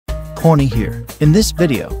Corny here. In this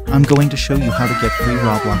video, I'm going to show you how to get free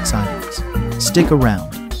Roblox items. Stick around.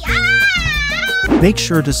 Make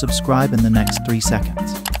sure to subscribe in the next 3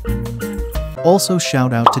 seconds. Also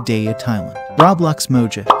shout out to Daya Thailand, Roblox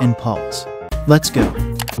Moja, and Pauls. Let's go.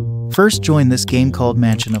 First join this game called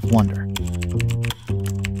Mansion of Wonder.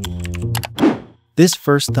 This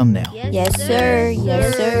first thumbnail. Yes sir,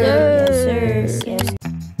 yes sir, yes sir, yes.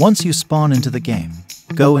 Once you spawn into the game,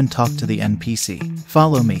 go and talk to the NPC.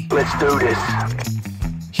 Follow me. Let's do this.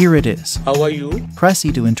 Here it is. How are you? Press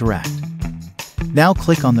E to interact. Now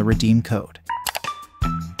click on the redeem code.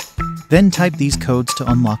 Then type these codes to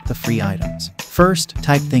unlock the free items. First,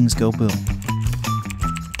 type things go boom.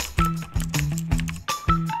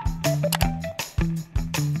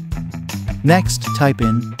 Next, type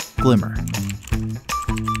in glimmer.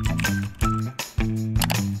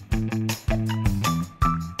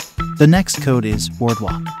 The next code is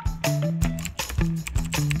boardwalk.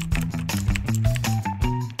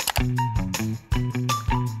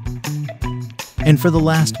 And for the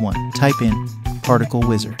last one, type in particle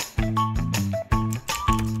wizard.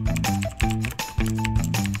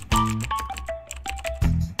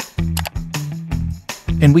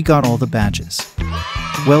 And we got all the badges.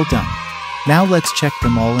 Well done. Now let's check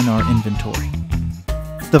them all in our inventory.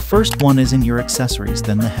 The first one is in your accessories,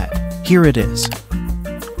 then the head. Here it is.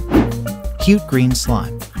 Cute green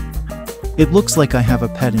slime. It looks like I have a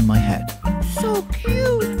pet in my head. So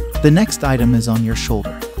cute. The next item is on your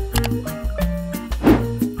shoulder.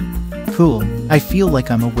 Cool, I feel like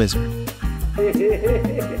I'm a wizard.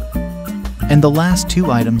 And the last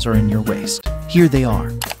 2 items are in your waist. Here they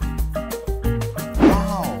are.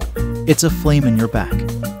 Wow. It's a flame in your back.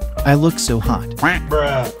 I look so hot.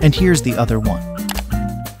 Bruh. And here's the other one.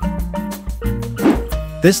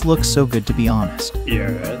 This looks so good, to be honest.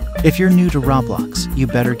 Yeah. If you're new to Roblox, you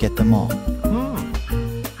better get them all.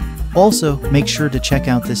 Also, make sure to check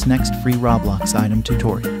out this next free Roblox item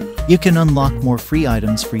tutorial. You can unlock more free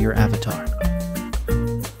items for your avatar.